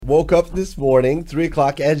woke up this morning, 3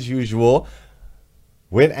 o'clock as usual,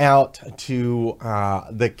 went out to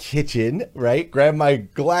the kitchen, right? Grabbed my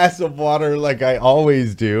glass of water like I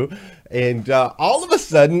always do. And all of a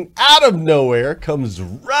sudden, out of nowhere, comes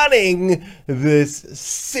running this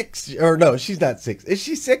she's not 6. Is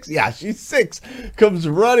she 6? Yeah, she's 6. Comes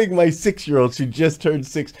running my 6-year-old. She just turned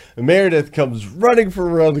 6. Meredith comes running from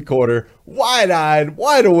around the corner, wide-eyed,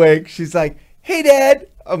 wide awake. She's like, "Hey, Dad."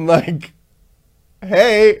 I'm like,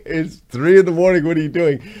 "Hey, it's 3 in the morning. What are you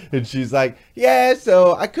doing?" And she's like, "Yeah,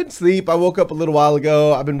 so I couldn't sleep. I woke up a little while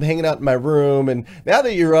ago. I've been hanging out in my room. And now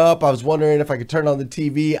that you're up, I was wondering if I could turn on the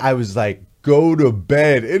TV. I was like, go to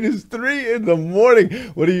bed. It is 3 in the morning.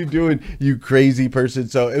 What are you doing, you crazy person?"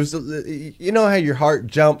 So it was, you know how your heart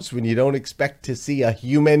jumps when you don't expect to see a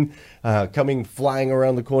human coming flying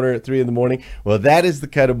around the corner at 3 in the morning? Well, that is the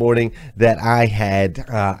kind of morning that I had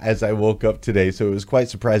as I woke up today. So it was quite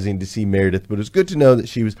surprising to see Meredith, but it was good to know that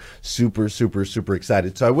she was super, super, super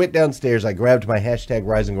excited. So I went downstairs, I grabbed my hashtag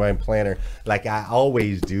Rise and Grind planner like I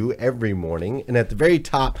always do every morning. And at the very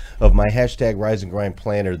top of my hashtag Rise and Grind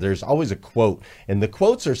planner, there's always a quote. And the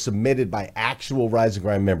quotes are submitted by actual Rise and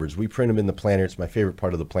Grind members. We print them in the planner. It's my favorite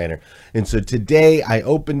part of the planner. And so today I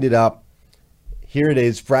opened it up. Here it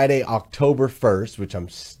is, Friday, October 1st, which I'm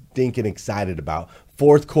stinking excited about.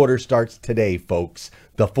 Fourth quarter starts today, folks.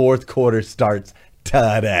 The fourth quarter starts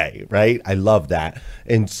today, right? I love that.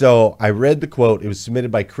 And so I read the quote. It was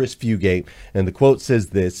submitted by Chris Fugate. And the quote says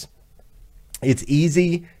this: "It's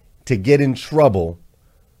easy to get in trouble,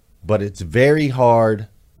 but it's very hard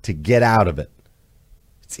to get out of it."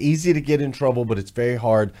 It's easy to get in trouble, but it's very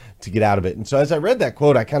hard to get out of it. And so as I read that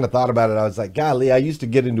quote, I kind of thought about it. I was like, golly, I used to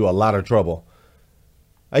get into a lot of trouble.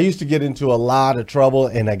 I used to get into a lot of trouble,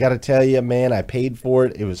 and I got to tell you, man, I paid for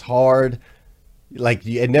it. It was hard. Like,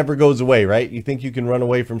 it never goes away, right? You think you can run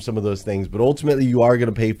away from some of those things, but ultimately you are going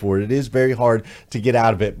to pay for it. It is very hard to get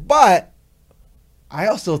out of it. But I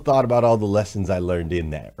also thought about all the lessons I learned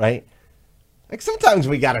in that, right? Like, sometimes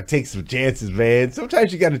we got to take some chances, man.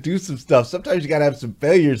 Sometimes you got to do some stuff. Sometimes you got to have some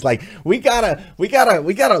failures. Like, we gotta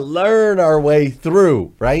learn our way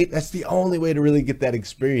through, right? That's the only way to really get that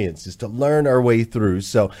experience, is to learn our way through.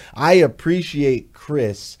 So I appreciate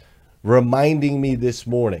Chris reminding me this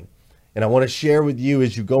morning. And I want to share with you,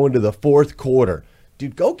 as you go into the fourth quarter,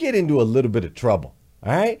 dude, go get into a little bit of trouble.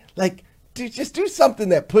 All right? Like, dude, just do something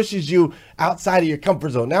that pushes you outside of your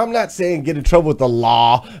comfort zone. Now, I'm not saying get in trouble with the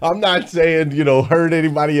law. I'm not saying, hurt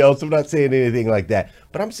anybody else. I'm not saying anything like that.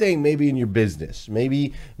 But I'm saying maybe in your business,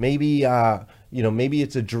 maybe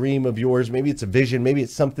it's a dream of yours. Maybe it's a vision. Maybe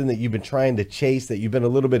it's something that you've been trying to chase that you've been a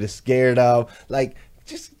little bit scared of. Like,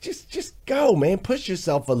 just go, man. Push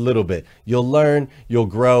yourself a little bit. You'll learn, you'll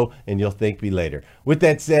grow, and you'll thank me later. With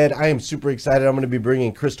that said, I am super excited. I'm going to be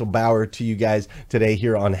bringing Crystal Bauer to you guys today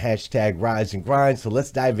here on hashtag Rise and Grind. So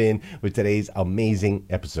let's dive in with today's amazing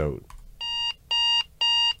episode.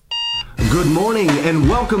 Good morning and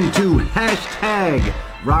welcome to hashtag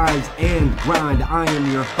Rise and Grind. I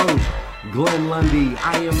am your host, Glenn Lundy.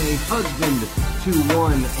 I am a husband to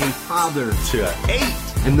 1, a father To 8.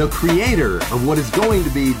 and the creator of what is going to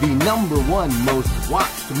be the #1 most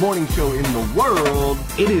watched morning show in the world.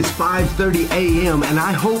 It is 5:30 a.m. and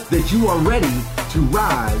I hope that you are ready to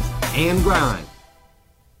rise and grind.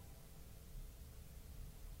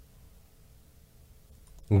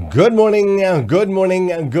 Good morning, good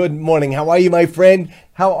morning, good morning. How are you, my friend?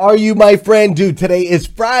 How are you, my friend? Dude, today is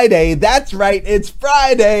Friday. That's right, it's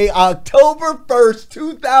Friday, October 1st,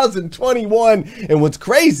 2021. And what's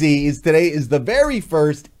crazy is today is the very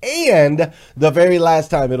first and the very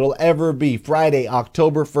last time it'll ever be Friday,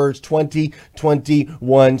 October 1st,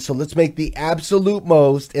 2021. So let's make the absolute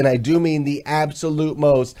most, and I do mean the absolute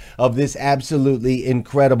most, of this absolutely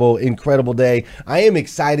incredible, incredible day. I am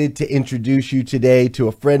excited to introduce you today to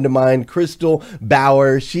a friend of mine, Crystal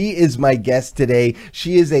Bauer. She is my guest today.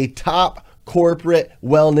 She is a top corporate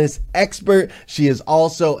wellness expert. She is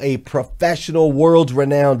also a professional,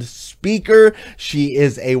 world-renowned speaker. She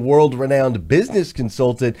is a world-renowned business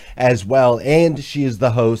consultant as well, and she is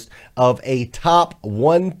the host of a top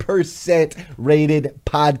 1% rated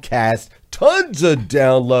podcast. Tons of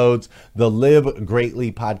downloads, the Live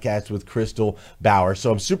Greatly podcast with Crystal Bauer. So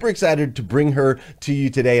I'm super excited to bring her to you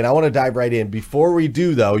today, and I want to dive right in. Before we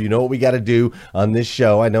do, though, you know what we got to do on this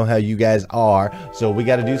show. I know how you guys are. So we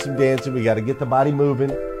got to do some dancing. We got to get the body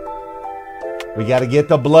moving. We got to get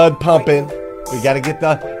the blood pumping. We got to get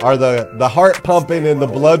the heart pumping and the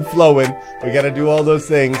blood flowing. We got to do all those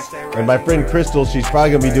things. And my friend Crystal, she's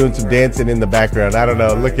probably going to be doing some dancing in the background. I don't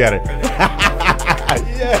know. Look at her.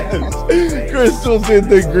 Yes. Crystal's in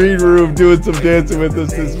the green room doing some dancing with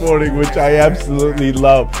us this morning, which I absolutely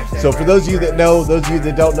love. So for those of you that know, those of you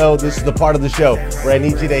that don't know, this is the part of the show where I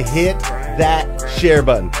need you to hit that share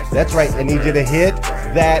button. That's right. I need you to hit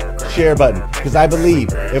that share button, because I believe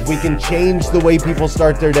if we can change the way people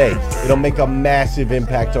start their day, it'll make a massive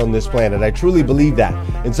impact on this planet. I truly believe that.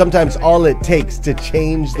 And sometimes all it takes to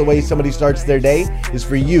change the way somebody starts their day is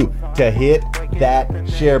for you to hit that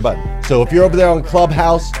share button. So if you're over there on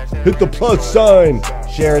Clubhouse, hit the plus sign,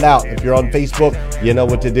 share it out. If you're on Facebook, you know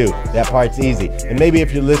what to do. That part's easy. And maybe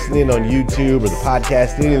if you're listening on YouTube or the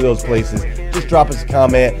podcast, any of those places, just drop us a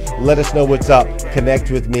comment. Let us know what's up.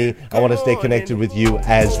 Connect with me. I want to stay connected with you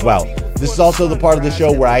as well. This is also the part of the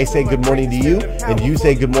show where I say good morning to you and you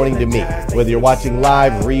say good morning to me. Whether you're watching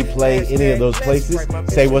live, replay, any of those places,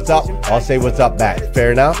 say what's up. I'll say what's up back.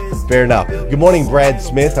 Fair enough? Fair enough. Good morning, Brad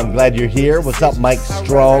Smith. I'm glad you're here. What's up, Mike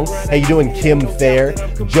Strong? How you doing, Kim Fair?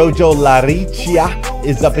 Jojo Laricia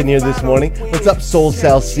is up in here this morning. What's up, Sol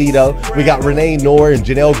Salcido? We got Renee Knorr and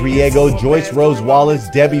Janelle Griego, Joyce Rose Wallace,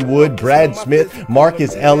 Debbie Wood, Brad Smith,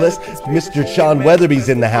 Marcus Ellis, Mr. Sean Weatherby's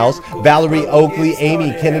in the house, Valerie Oakley,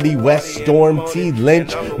 Amy Kennedy, Wes Storm, T.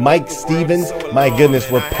 Lynch, Mike Stevens. My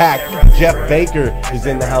goodness, we're packed. Jeff Baker is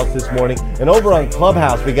in the house this morning. And over on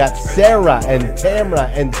Clubhouse, we got Sarah and Tamra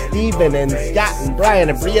and Steven and Scott and Brian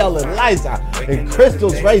and Brielle and Liza. And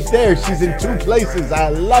Crystal's right there. She's in two places. I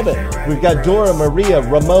love it. We've got Dora, Maria,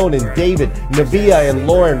 Ramon and David, Navia and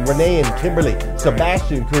Lauren, Renee and Kimberly,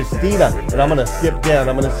 Sebastian, Christina. And I'm going to skip down.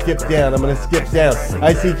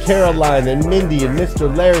 I see Caroline and Mindy and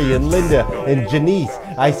Mr. Larry and Linda and Janice.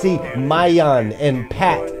 I see Mayan and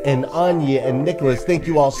Pat and Anya and Nicholas. Thank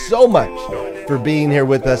you all so much for being here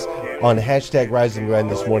with us on hashtag Rise and Grind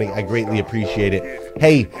this morning. I greatly appreciate it.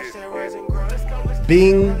 Hey,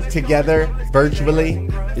 being together virtually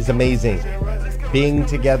is amazing. Being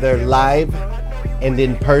together live and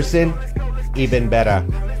in person, even better.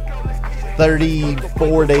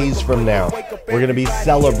 34 days from now, we're going to be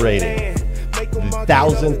celebrating the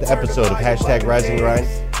 1000th episode of hashtag Rise and Grind,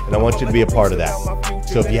 and I want you to be a part of that.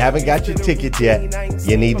 So if you haven't got your tickets yet,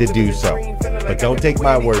 you need to do so. But don't take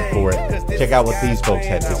my word for it. Check out what these folks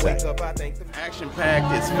had to say.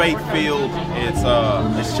 Action-packed, it's faith-filled,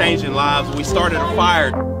 it's changing lives. We started a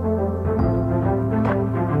fire.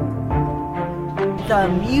 The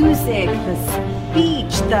music, the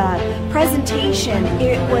speech, the presentation,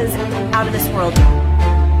 it was out of this world.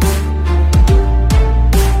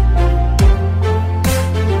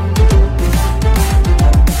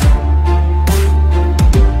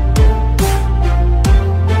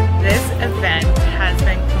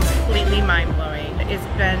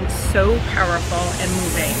 It's been so powerful and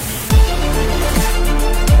moving.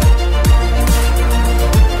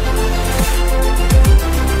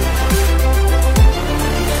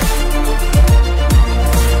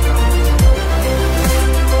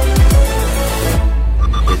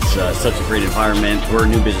 It's such a great environment. We're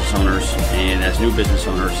new business owners, and as new business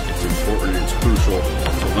owners, it's important and it's crucial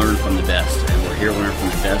to learn from the best, and we're here to learn from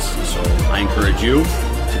the best, and so I encourage you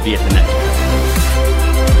to be at the next one.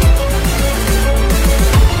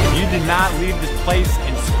 Did not leave this place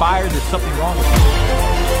inspired. There's something wrong with you.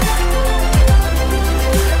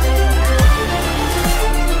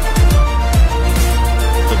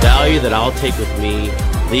 The value that I'll take with me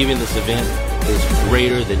leaving this event is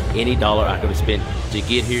greater than any dollar I could have spent to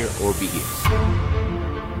get here or be here.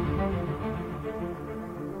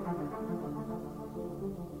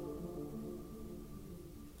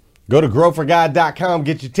 Go to growforgod.com,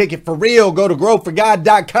 get your ticket for real. Go to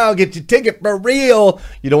growforgod.com, get your ticket for real.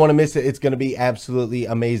 You don't want to miss it. It's going to be absolutely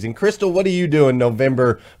amazing. Crystal, what are you doing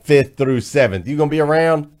November 5th through 7th? You going to be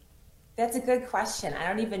around? That's a good question. I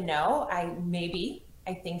don't even know. I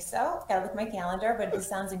think so. Gotta look at my calendar, but this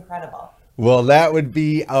sounds incredible. Well, that would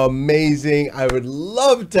be amazing. I would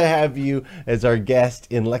love to have you as our guest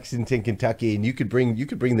in Lexington, Kentucky, and you could bring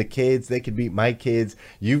the kids. They could meet my kids.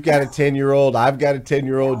 You've got a 10-year-old. I've got a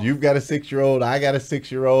 10-year-old. You've got a 6-year-old. I got a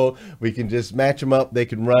 6-year-old. We can just match them up. They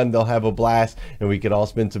can run. They'll have a blast, and we could all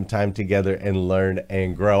spend some time together and learn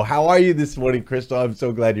and grow. How are you this morning, Crystal? I'm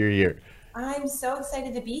so glad you're here. I'm so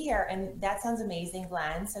excited to be here, and that sounds amazing,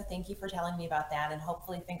 Glenn. So thank you for telling me about that, and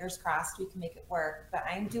hopefully, fingers crossed, we can make it work. But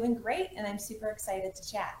I'm doing great, and I'm super excited to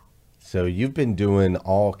chat. So you've been doing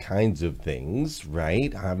all kinds of things,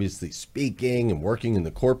 right? Obviously speaking and working in the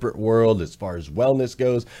corporate world as far as wellness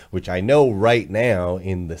goes, which I know right now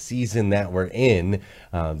in the season that we're in,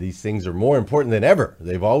 these things are more important than ever.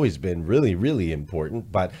 They've always been really, really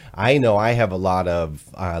important. But I know I have a lot of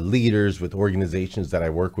leaders with organizations that I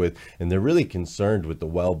work with, and they're really concerned with the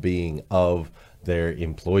well-being of their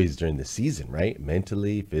employees during the season, right?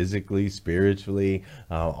 Mentally, physically, spiritually,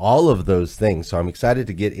 all of those things. So I'm excited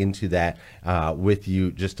to get into that with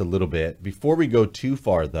you just a little bit. Before we go too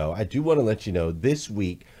far, though, I do want to let you know this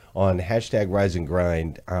week on hashtag Rise and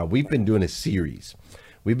Grind, we've been doing a series.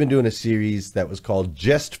 We've been doing a series that was called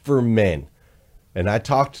Just for Men. And I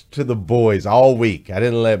talked to the boys all week.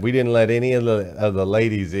 We didn't let any of the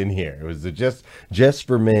ladies in here. It was the Just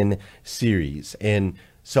for Men series. And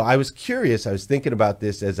so I was curious. I was thinking about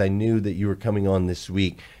this as I knew that you were coming on this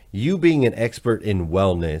week. You being an expert in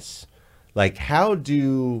wellness, like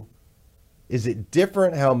is it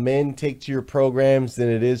different how men take to your programs than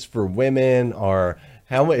it is for women? Or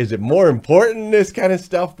is it more important, this kind of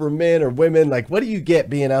stuff, for men or women? Like, what do you get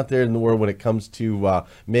being out there in the world when it comes to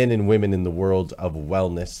men and women in the world of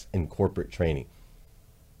wellness and corporate training?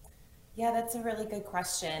 Yeah, that's a really good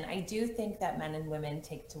question. I do think that men and women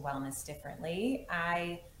take to wellness differently.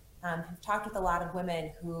 I have talked with a lot of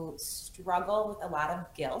women who struggle with a lot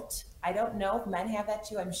of guilt. I don't know if men have that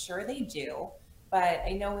too. I'm sure they do. But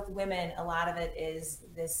I know with women, a lot of it is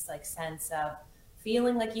this like sense of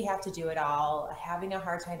feeling like you have to do it all, having a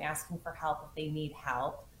hard time asking for help if they need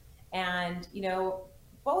help. And,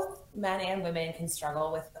 both men and women can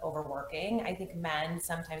struggle with overworking. I think men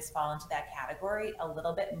sometimes fall into that category a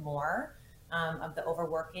little bit more, of the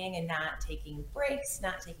overworking and not taking breaks,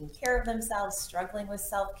 not taking care of themselves, struggling with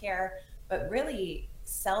self-care. But really,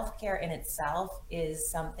 self-care in itself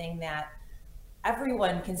is something that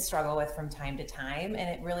everyone can struggle with from time to time. And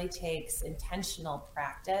it really takes intentional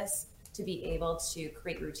practice to be able to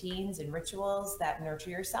create routines and rituals that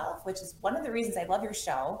nurture yourself, which is one of the reasons I love your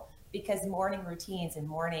show, because morning routines and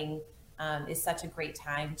morning is such a great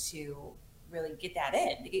time to really get that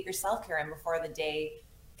in, to get your self-care in before the day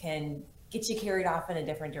can get you carried off in a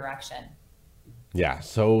different direction. Yeah,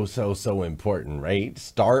 so important, right?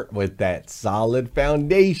 Start with that solid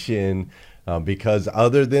foundation. Because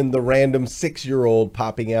other than the random 6-year-old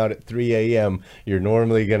popping out at 3 a.m., you're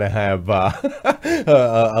normally going to have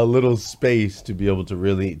a little space to be able to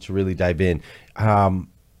really dive in.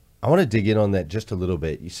 I want to dig in on that just a little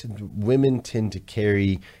bit. You said women tend to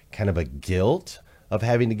carry kind of a guilt of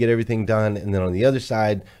having to get everything done. And then on the other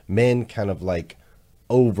side, men kind of like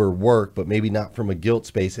overwork, but maybe not from a guilt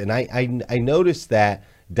space. And I noticed that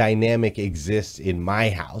dynamic exists in my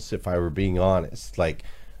house, if I were being honest. Like,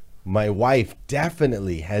 my wife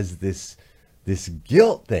definitely has this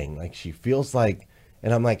guilt thing. Like, she feels like,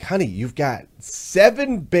 and I'm like, honey, you've got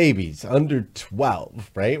 7 babies under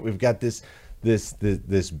 12, right? We've got this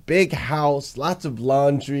big house, lots of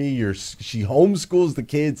laundry. She homeschools the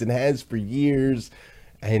kids and has for years,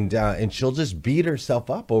 and she'll just beat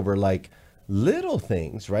herself up over like little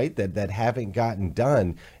things, right? That haven't gotten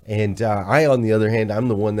done. And I, on the other hand, I'm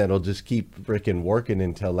the one that'll just keep freaking working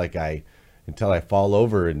until I fall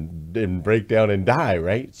over and break down and die,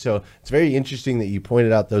 right? So it's very interesting that you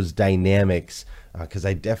pointed out those dynamics, because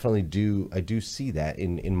I definitely do see that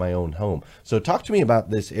in my own home. So talk to me about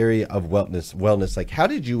this area of wellness. Like, how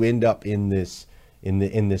did you end up in this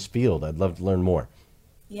field? I'd love to learn more.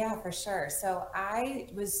 Yeah, for sure. So I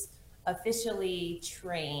was officially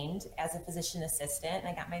trained as a physician assistant, and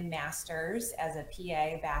I got my master's as a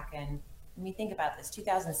PA back in, let me think about this,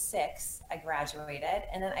 2006. I graduated,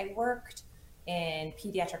 and then I worked in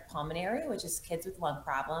pediatric pulmonary, which is kids with lung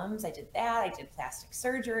problems. I did that. I did plastic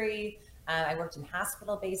surgery. I worked in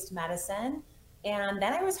hospital-based medicine. And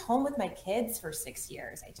then I was home with my kids for 6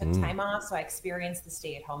 years. I took time off, so I experienced the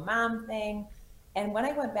stay-at-home mom thing. And when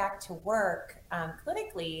I went back to work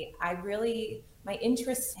clinically, my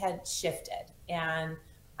interests had shifted. And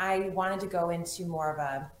I wanted to go into more of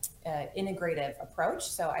a integrative approach.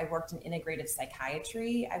 So I worked in integrative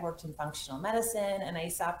psychiatry. I worked in functional medicine, and I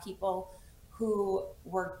saw people who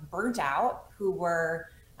were burnt out, who were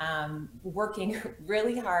working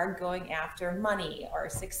really hard, going after money or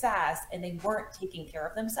success, and they weren't taking care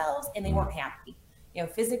of themselves, and they weren't happy.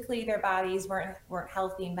 Physically, their bodies weren't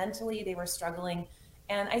healthy. Mentally, they were struggling.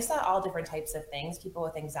 And I saw all different types of things, people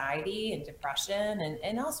with anxiety and depression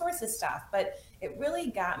and all sorts of stuff. But it really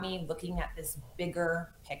got me looking at this bigger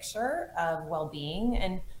picture of well-being.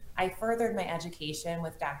 And I furthered my education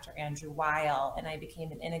with Dr. Andrew Weil, and I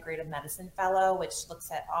became an integrative medicine fellow, which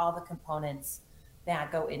looks at all the components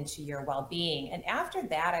that go into your well-being. And after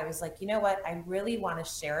that, I was like, you know what? I really want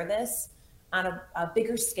to share this on a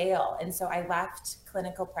bigger scale. And so I left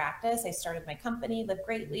clinical practice. I started my company, Live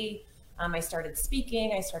Greatly. I started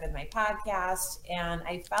speaking. I started my podcast. And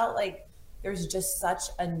I felt like there's just such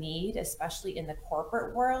a need, especially in the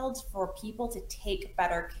corporate world, for people to take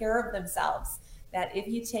better care of themselves, that if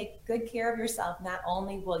you take good care of yourself, not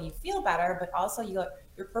only will you feel better, but also your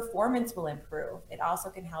performance will improve. It also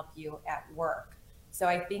can help you at work. So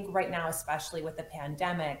I think right now, especially with the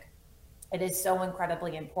pandemic, it is so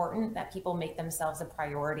incredibly important that people make themselves a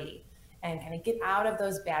priority and kind of get out of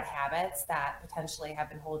those bad habits that potentially have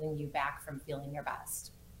been holding you back from feeling your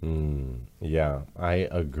best. Yeah, I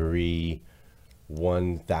agree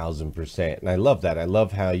 1000%. And I love that. I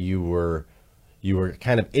love how you were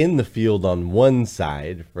kind of in the field on one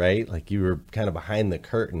side, right? Like you were kind of behind the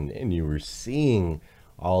curtain and you were seeing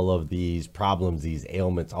all of these problems, these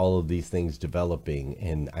ailments, all of these things developing.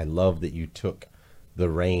 And I love that you took the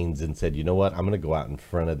reins and said, you know what, I'm going to go out in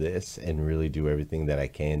front of this and really do everything that I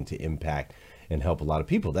can to impact and help a lot of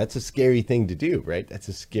people. That's a scary thing to do, right? That's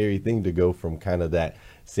a scary thing to go from kind of that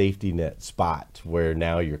safety net spot where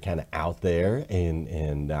now you're kind of out there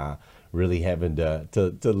and really having to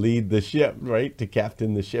lead the ship, right? To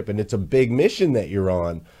captain the ship. And it's a big mission that you're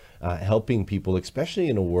on, helping people, especially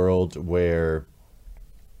in a world where,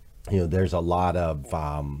 you know, there's a lot of,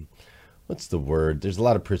 what's the word? There's a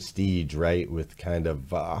lot of prestige, right? With kind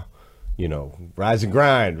of, you know, rise and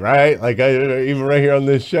grind, right? Like even right here on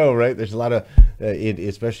this show, right? There's a lot of,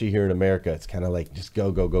 especially here in America, it's kind of like just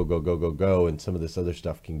go, go, go, go, go, go, go. And some of this other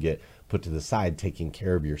stuff can get put to the side. Taking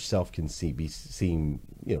care of yourself can be seen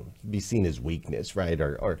as weakness, right?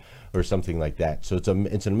 Or something like that. So it's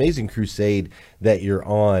an amazing crusade that you're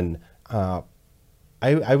on.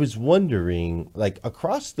 I was wondering, like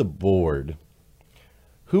across the board,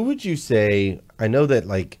 who would you say, I know that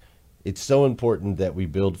like it's so important that we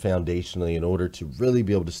build foundationally in order to really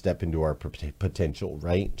be able to step into our potential,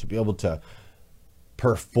 right? To be able to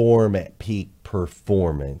perform at peak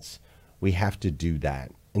performance, we have to do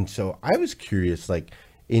that. And so I was curious, like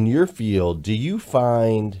in your field, do you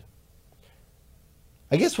find,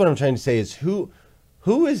 I guess what I'm trying to say is who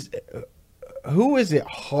is it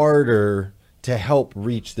harder to help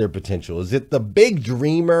reach their potential? Is it the big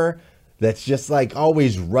dreamer that's just like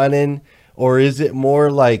always running, or is it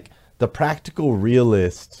more like the practical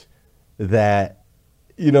realist that,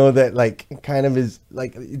 you know, that like kind of is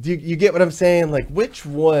like, do you get what I'm saying? Like, which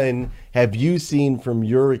one have you seen from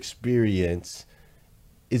your experience?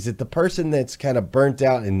 Is it the person that's kind of burnt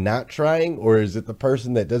out and not trying, or is it the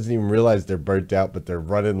person that doesn't even realize they're burnt out, but they're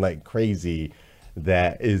running like crazy,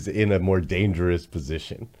 that is in a more dangerous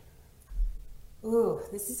position? Ooh,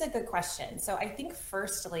 this is a good question. So I think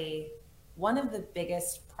firstly, one of the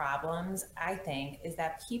biggest problems, I think, is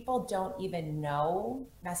that people don't even know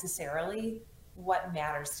necessarily what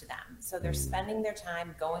matters to them. So they're spending their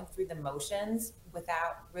time going through the motions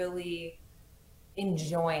without really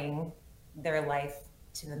enjoying their life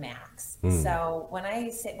to the max. So when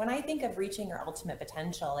I think of reaching your ultimate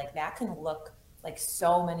potential, like that can look like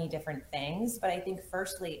so many different things. But I think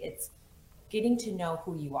firstly, it's getting to know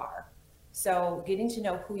who you are. So getting to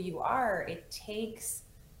know who you are, it takes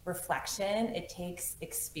reflection, it takes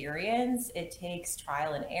experience, it takes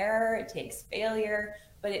trial and error, it takes failure.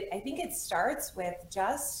 But I think it starts with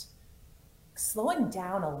just slowing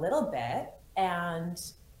down a little bit and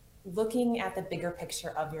looking at the bigger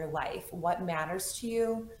picture of your life. What matters to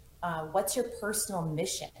you? What's your personal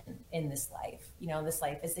mission in this life? You know, this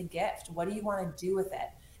life is a gift. What do you want to do with it?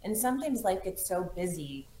 And sometimes life gets so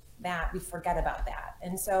busy that we forget about that.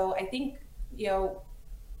 And so I think, you know,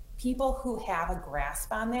 people who have a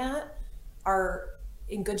grasp on that are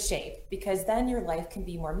in good shape, because then your life can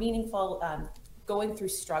be more meaningful. Going through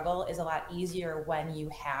struggle is a lot easier when you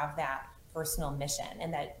have that personal mission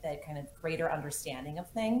and that kind of greater understanding of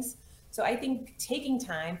things. So I think taking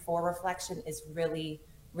time for reflection is really,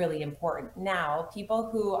 really important. Now,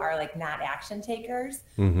 people who are like not action takers,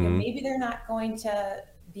 you know, maybe they're not going to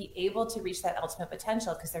be able to reach that ultimate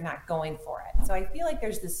potential because they're not going for it. So I feel like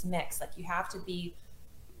there's this mix, like you have to be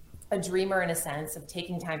a dreamer in a sense of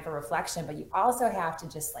taking time for reflection, but you also have to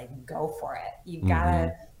just like go for it. You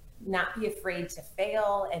gotta not be afraid to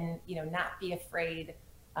fail, and, you know, not be afraid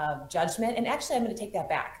of judgment. And actually, I'm going to take that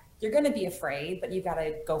back. You're going to be afraid, but you got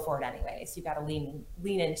to go for it anyways. You got to lean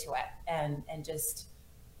into it and just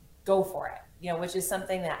go for it, you know, which is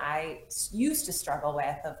something that I used to struggle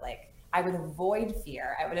with, of like, I would avoid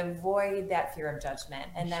fear. I would avoid that fear of judgment.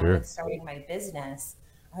 And then with starting my business,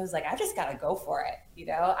 I was like, I just got to go for it. You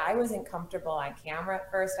know, I wasn't comfortable on camera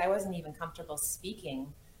at first. I wasn't even comfortable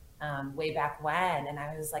speaking way back when. And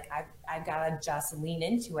I was like, I've got to just lean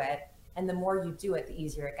into it. And the more you do it, the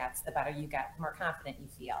easier it gets, the better you get, the more confident you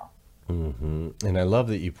feel. And I love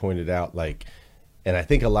that you pointed out, like, and I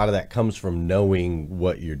think a lot of that comes from knowing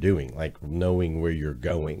what you're doing, like knowing where you're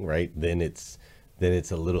going, right? Then it's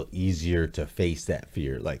a little easier to face that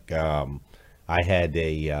fear. Like, I had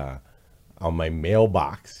on my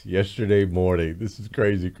mailbox yesterday morning. This is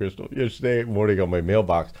crazy, Crystal. Yesterday morning on my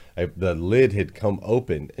mailbox, the lid had come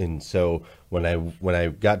open, and so when I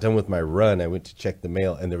got done with my run, I went to check the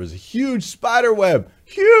mail, and there was a huge spider web,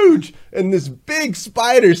 huge, and this big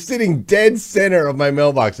spider sitting dead center of my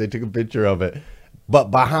mailbox. I took a picture of it,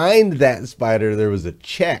 but behind that spider there was a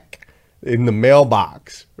check in the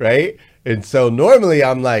mailbox, right? And so normally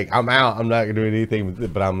I'm like, I'm out, I'm not gonna do anything with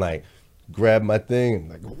it, but I'm like, grab my thing and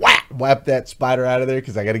like whap that spider out of there,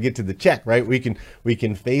 because I got to get to the check, right? We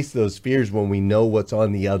can face those fears when we know what's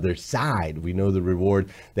on the other side. We know the reward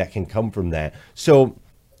that can come from that. So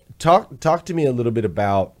talk to me a little bit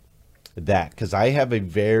about that, because I have a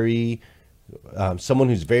very someone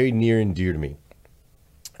who's very near and dear to me,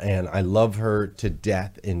 and I love her to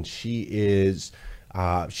death, and she is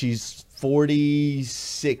she's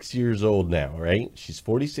 46 years old now, right? She's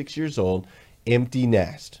 46 years old, empty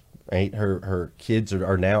nest. Right, her kids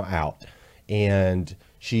are now out, and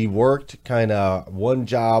she worked kind of one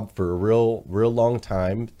job for a real long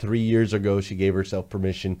time. 3 years ago, she gave herself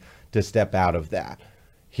permission to step out of that.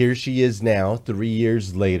 Here she is now, 3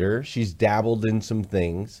 years later. She's dabbled in some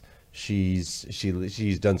things. She's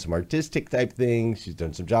done some artistic type things. She's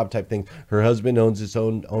done some job type things. Her husband owns his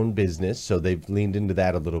own business, so they've leaned into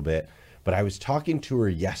that a little bit. But I was talking to her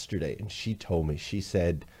yesterday, and she told me, she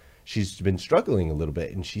said, she's been struggling a little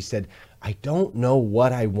bit, and she said, I don't know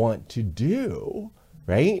what I want to do,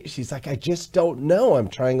 right? She's like, I just don't know. I'm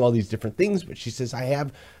trying all these different things, but she says,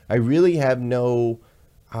 I really have no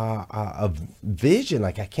a vision.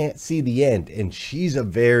 Like, I can't see the end. And she's a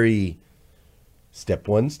very step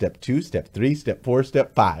 1, step 2, step 3, step 4,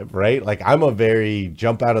 step 5, right? Like, I'm a very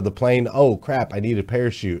jump out of the plane. Oh crap, I need a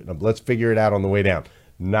parachute. Let's figure it out on the way down.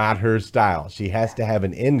 Not her style. She has to have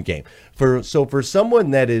an end game. For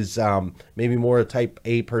someone that is maybe more a type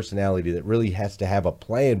A personality that really has to have a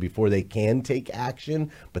plan before they can take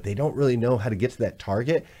action, but they don't really know how to get to that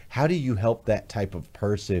target, how do you help that type of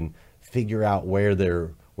person figure out where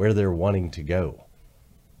they're wanting to go?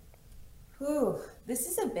 Ooh, this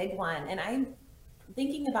is a big one. And I'm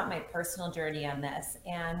thinking about my personal journey on this.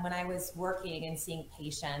 And when I was working and seeing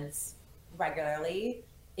patients regularly,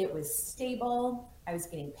 it was stable. I was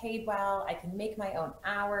getting paid well. I could make my own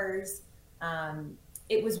hours.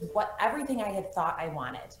 It was everything I had thought I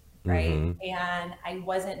wanted, right? Mm-hmm. And I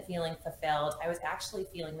wasn't feeling fulfilled. I was actually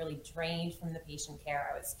feeling really drained from the patient care.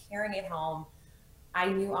 I was carrying it home. I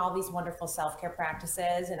knew all these wonderful self-care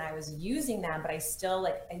practices and I was using them, but I still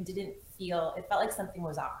it felt like something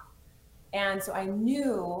was off. And so I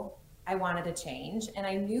knew I wanted to change, and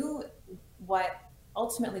I knew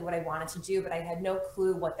ultimately what I wanted to do, but I had no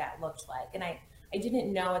clue what that looked like. And I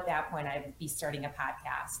didn't know at that point I'd be starting a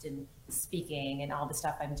podcast and speaking and all the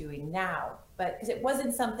stuff I'm doing now, but because it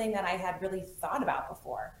wasn't something that I had really thought about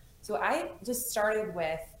before. So I just started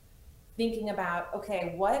with thinking about,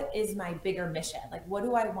 okay, what is my bigger mission? Like, what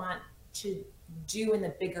do I want to do in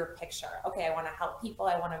the bigger picture? Okay, I want to help people.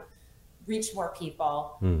 I want to reach more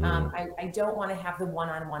people. Mm-hmm. I don't want to have the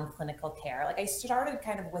one-on-one clinical care. Like, I started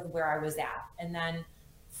kind of with where I was at. And then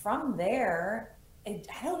from there, I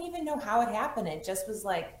don't even know how it happened. It just was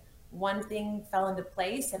like one thing fell into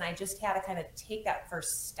place, and I just had to kind of take that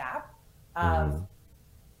first step of,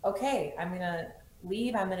 okay, I'm going to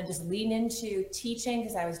leave. I'm going to just lean into teaching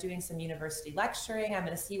because I was doing some university lecturing. I'm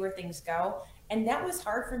going to see where things go. And that was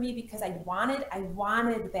hard for me because I wanted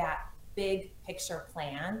that big picture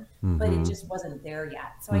plan, but it just wasn't there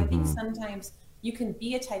yet. So I think sometimes you can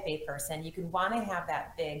be a type A person, you can want to have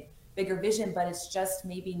that bigger vision, but it's just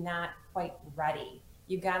maybe not quite ready.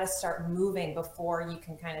 You got to start moving before you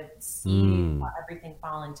can kind of see everything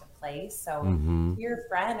fall into place. So your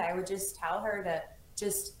friend, I would just tell her to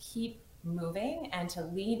just keep moving and to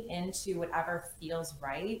lean into whatever feels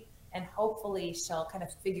right. And hopefully she'll kind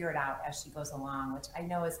of figure it out as she goes along, which I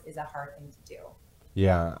know is a hard thing to do.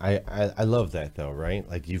 Yeah, I love that though, right?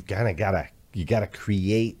 Like, you've kind of gotta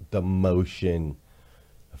create the motion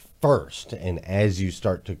first, and as you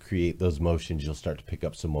start to create those motions, you'll start to pick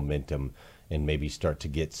up some momentum and maybe start to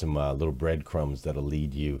get some little breadcrumbs that'll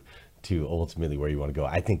lead you to ultimately where you want to go.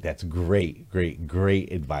 I think that's great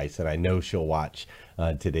advice, and I know she'll watch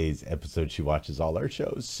today's episode. She watches all our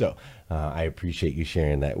shows, so I appreciate you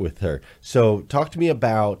sharing that with her. So talk to me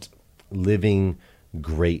about living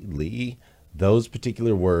greatly. Those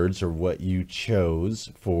particular words are what you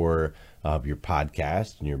chose for your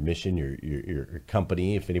podcast and your mission, your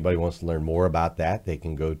company. If anybody wants to learn more about that, they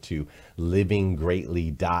can go to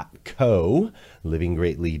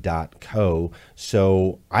livinggreatly.co.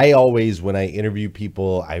 So I always, when I interview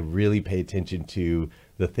people, I really pay attention to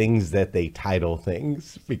the things that they title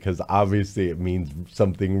things, because obviously it means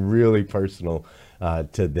something really personal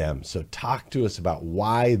to them. So talk to us about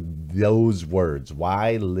why those words,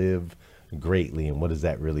 why live greatly, and what does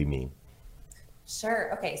that really mean?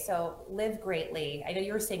 Sure. Okay. So live greatly. I know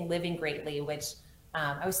you were saying living greatly, which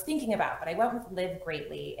I was thinking about, but I went with live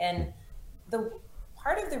greatly. And the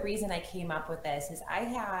part of the reason I came up with this is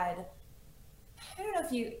I don't know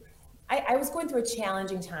if you, I was going through a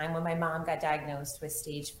challenging time when my mom got diagnosed with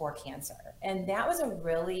stage 4 cancer. And that was a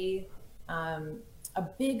really, a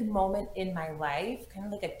big moment in my life, kind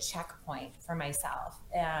of like a checkpoint for myself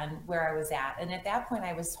and where I was at. And at that point,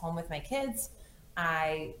 I was home with my kids.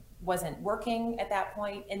 I wasn't working at that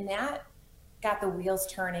point, and that got the wheels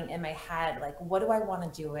turning in my head. Like, what do I want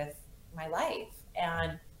to do with my life?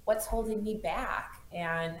 And what's holding me back?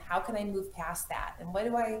 And how can I move past that? And what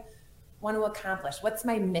do I want to accomplish? What's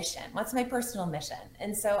my mission? What's my personal mission?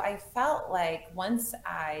 And so I felt like once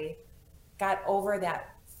I got over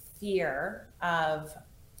that fear of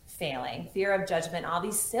failing, fear of judgment, all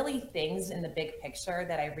these silly things in the big picture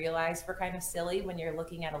that I realized were kind of silly when you're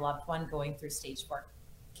looking at a loved one going through stage 4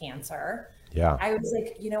 cancer. Yeah. I was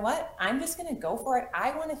like, you know what? I'm just going to go for it.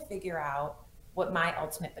 I want to figure out what my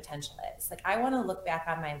ultimate potential is. Like, I want to look back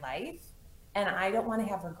on my life and I don't want to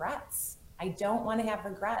have regrets. I don't want to have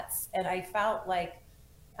regrets. And I felt like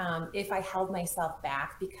if I held myself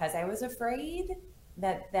back because I was afraid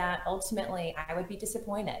that ultimately I would be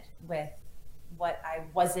disappointed with what I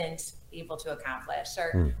wasn't able to accomplish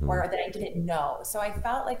or that I didn't know. So I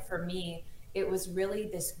felt like for me, it was really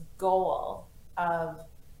this goal of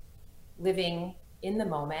living in the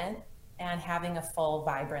moment and having a full,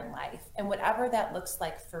 vibrant life. And whatever that looks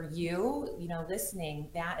like for you, listening,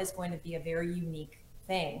 that is going to be a very unique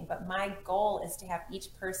thing. But my goal is to have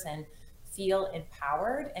each person feel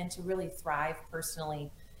empowered and to really thrive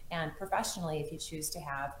personally and professionally if you choose to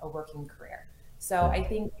have a working career. So I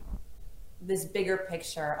think this bigger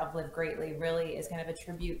picture of Live Greatly really is kind of a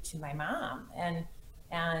tribute to my mom. And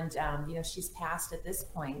she's passed at this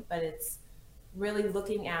point, but it's really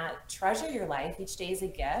looking at treasure your life. Each day is a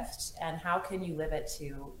gift, and how can you live it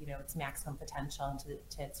to its maximum potential and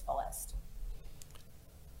to its fullest.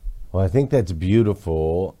 Well, I think that's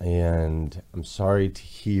beautiful, and I'm sorry to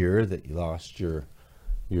hear that you lost your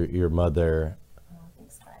mother. Oh,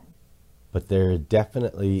 thanks, Glenn. But there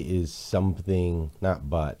definitely is something,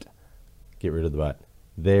 get rid of the but.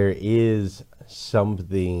 There is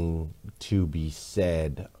something to be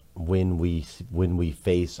said when we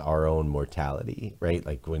face our own mortality, right?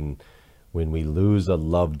 Like when we lose a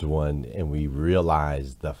loved one and we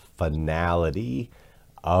realize the finality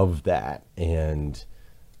of that and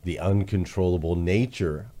the uncontrollable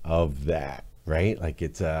nature of that, right? Like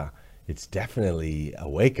it's definitely a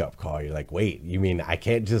wake-up call. You're like, wait, you mean I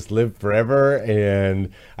can't just live forever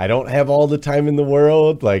and I don't have all the time in the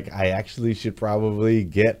world? Like, I actually should probably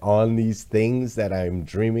get on these things that I'm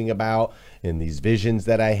dreaming about and these visions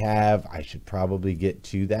that I have. I should probably get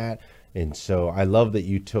to that. And so I love that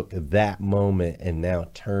you took that moment and now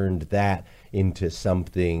turned that into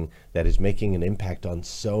something that is making an impact on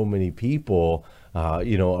so many people,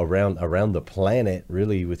 around the planet,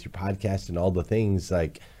 really, with your podcast and all the things.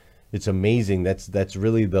 Like, it's amazing. That's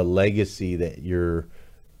really the legacy that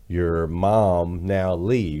your mom now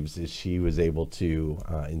leaves, is she was able to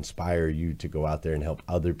inspire you to go out there and help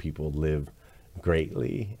other people live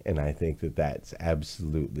greatly. And I think that that's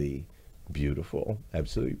absolutely beautiful.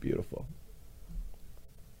 Absolutely beautiful.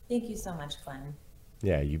 Thank you so much, Glenn.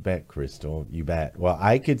 Yeah, you bet, Crystal. You bet. Well,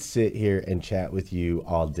 I could sit here and chat with you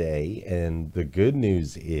all day. And the good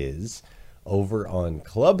news is, over on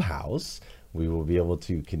Clubhouse, we will be able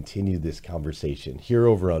to continue this conversation. Here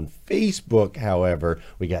over on Facebook, however,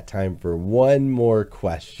 we got time for one more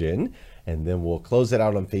question, and then we'll close it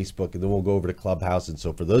out on Facebook, and then we'll go over to Clubhouse. And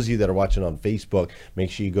so for those of you that are watching on Facebook,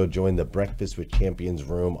 make sure you go join the Breakfast with Champions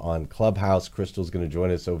room on Clubhouse. Crystal's going to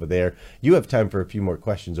join us over there. You have time for a few more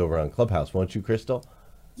questions over on Clubhouse, won't you, Crystal?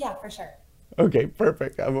 Yeah, for sure. Okay,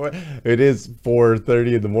 perfect. It is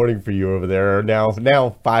 4:30 in the morning for you over there, or now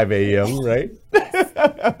 5 a.m., right?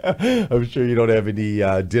 I'm sure you don't have any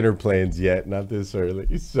dinner plans yet, not this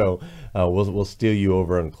early. So we'll steal you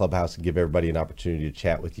over on Clubhouse and give everybody an opportunity to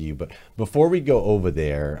chat with you. But before we go over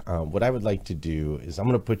there, what I would like to do is I'm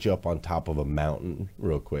going to put you up on top of a mountain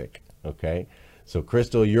real quick, okay? So,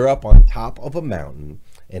 Crystal, you're up on top of a mountain,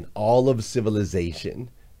 and all of civilization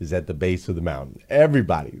is at the base of the mountain.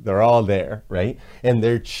 Everybody, they're all there, right? And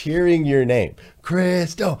they're cheering your name.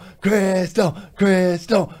 Crystal, Crystal,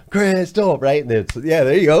 Crystal, Crystal, right? And it's, yeah,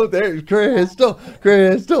 there you go. There's Crystal,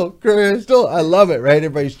 Crystal, Crystal. I love it, right?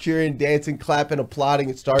 Everybody's cheering, dancing, clapping, applauding.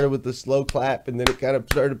 It started with the slow clap, and then it kind of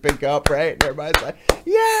started to pick up, right? And everybody's like,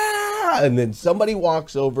 yeah! And then somebody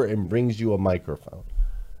walks over and brings you a microphone,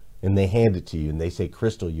 and they hand it to you, and they say,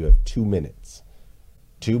 Crystal, you have 2 minutes.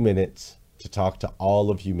 2 minutes to talk to all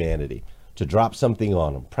of humanity, to drop something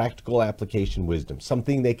on them, practical application wisdom,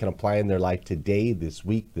 something they can apply in their life today, this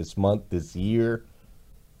week, this month, this year.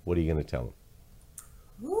 What are you going to tell them?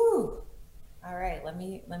 Ooh. All right, let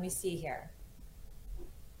me see here.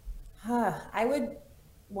 I would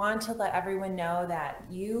want to let everyone know that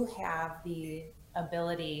you have the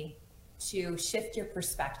ability to shift your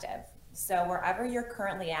perspective. So wherever you're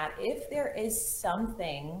currently at, if there is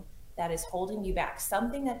something that is holding you back,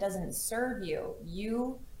 something that doesn't serve you,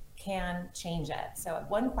 you can change it. So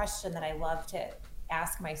one question that I love to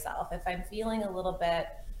ask myself, if I'm feeling a little bit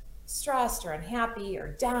stressed or unhappy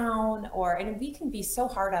or down, and we can be so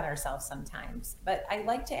hard on ourselves sometimes, but I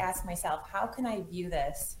like to ask myself, how can I view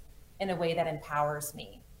this in a way that empowers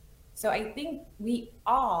me? So I think we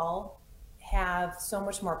all have so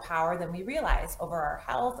much more power than we realize over our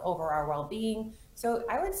health, over our well-being. So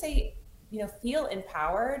I would say, feel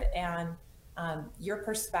empowered, and your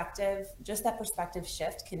perspective, just that perspective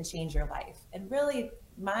shift can change your life. And really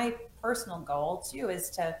my personal goal too is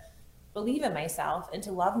to believe in myself and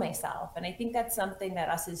to love myself. And I think that's something that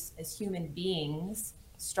us as human beings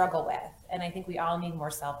struggle with. And I think we all need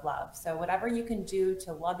more self-love. So whatever you can do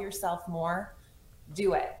to love yourself more,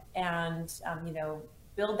 do it. And,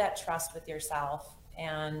 build that trust with yourself,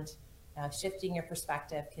 and shifting your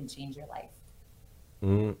perspective can change your life.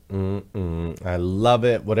 I love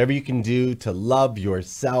it. Whatever you can do to love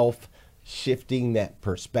yourself, shifting that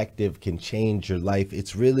perspective can change your life.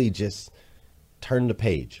 It's really just turn the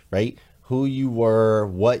page, right? Who you were,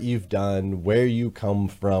 what you've done, where you come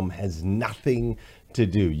from has nothing to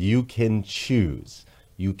do. You can choose.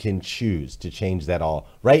 You can choose to change that all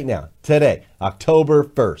right now, today, October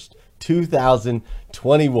 1st,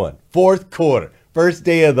 2021, fourth quarter, first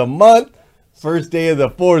day of the month, first day of the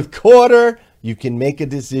fourth quarter. You can make a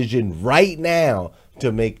decision right now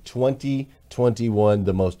to make 2021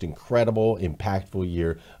 the most incredible, impactful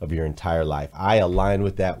year of your entire life. I align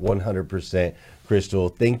with that 100%. Crystal,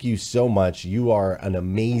 thank you so much. You are an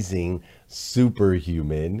amazing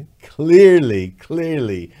superhuman,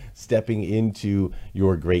 clearly stepping into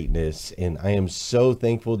your greatness. And I am so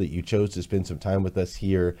thankful that you chose to spend some time with us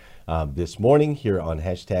here this morning here on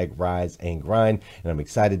 #Rise and Grind. And I'm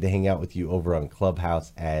excited to hang out with you over on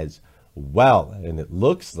Clubhouse as well. And it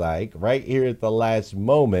looks like right here at the last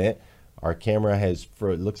moment, our camera it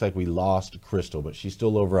looks like we lost Crystal, but she's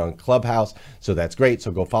still over on Clubhouse. So that's great.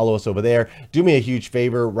 So go follow us over there. Do me a huge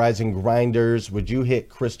favor, Rising Grinders. Would you hit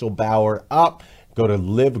Crystal Bauer up? Go to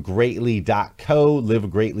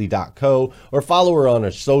livegreatly.co, or follow her on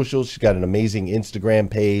her socials. She's got an amazing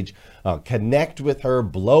Instagram page. Connect with her,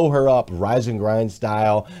 blow her up, Rise and Grind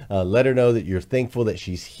style. Let her know that you're thankful that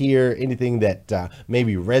she's here. Anything that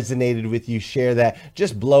maybe resonated with you, share that.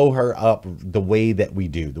 Just blow her up the way that we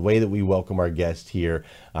do, the way that we welcome our guests here,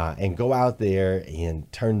 and go out there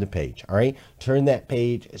and turn the page. All right, turn that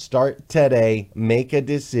page. Start today. Make a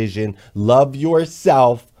decision. Love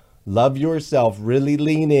yourself. Love yourself. Really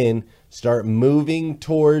lean in. Start moving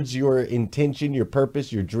towards your intention, your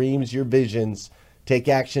purpose, your dreams, your visions. Take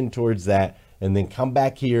action towards that, and then come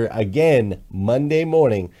back here again Monday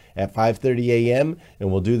morning at 5:30 a.m.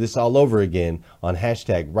 and we'll do this all over again on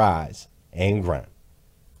 #Rise and Grind.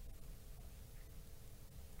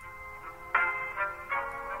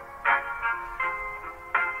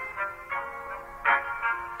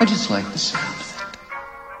 I just like the sound of it.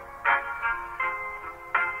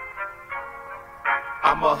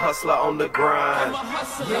 I'm a hustler on the grind.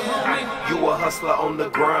 You a hustler on the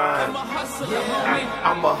grind.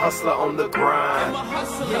 I'm a hustler on the grind.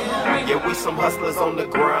 Yeah, we some hustlers on the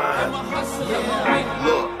grind.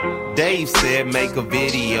 Look, Dave said make a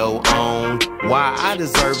video on why I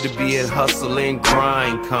deserve to be at Hustle and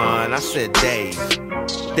Grind Con. I said, Dave,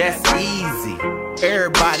 that's easy.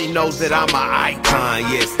 Everybody knows that I'm an icon.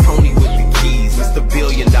 Yes, Tony with the keys. It's the $1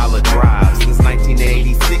 billion drive. Since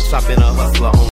 1986, I've been a hustler on